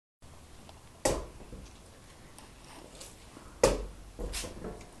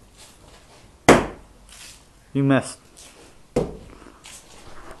You missed.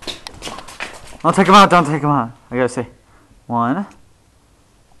 Don't take him out. Don't take him out. I gotta say. 1.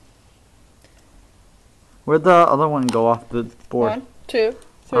 Where'd the other one go off the board? 1, 2,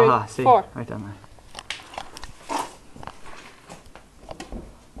 3, See? 4. Right down there.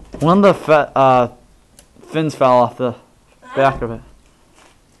 One of the fins fell off the back of it.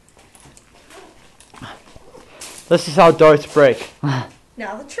 This is how darts break.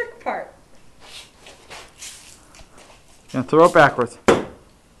 Now the trick part. Gonna throw it backwards.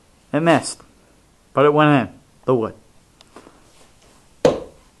 It missed, but it went in the wood.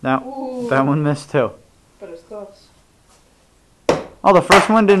 Now Ooh. that one missed too. But it's close. Oh, the first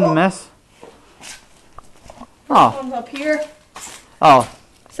one didn't miss. Oh, One's up here. oh.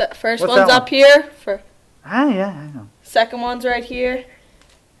 First What's one's that up here. Yeah, I know. Second one's right here.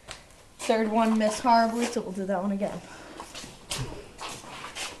 Third one missed horribly, so we'll do that one again.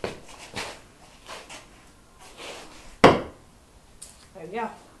 There we go.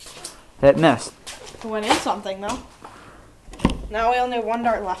 It missed. It went in something though. Now we only have 1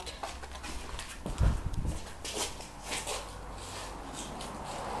 dart left.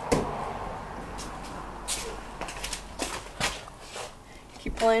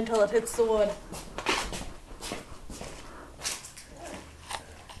 Keep playing until it hits the wood.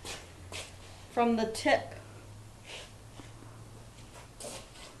 From the tip.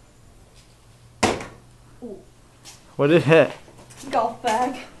 Ooh. What did it hit? Golf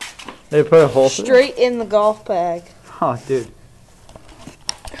bag. They put a hole through it? Straight in the golf bag. Oh, dude.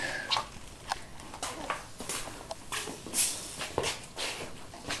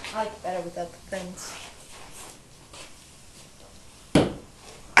 I like it better without the fins.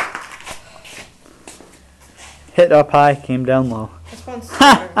 Hit up high, came down low. This one's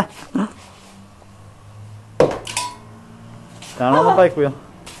stubborn. Down on the bike wheel.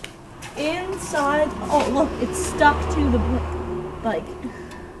 Inside. Oh, look, it's stuck to the bike.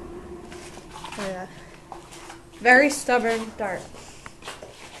 Oh, yeah. Very stubborn dart.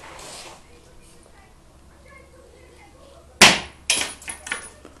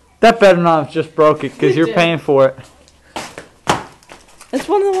 That better not have just broke it, because It you're did. paying for it. It's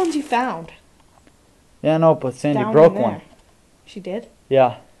one of the ones you found. Yeah, I know, but Sandy Down broke in there. one. She did?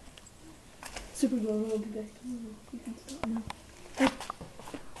 Yeah. Super Bowl will be back tomorrow. You can stop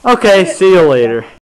now. Okay, see you later.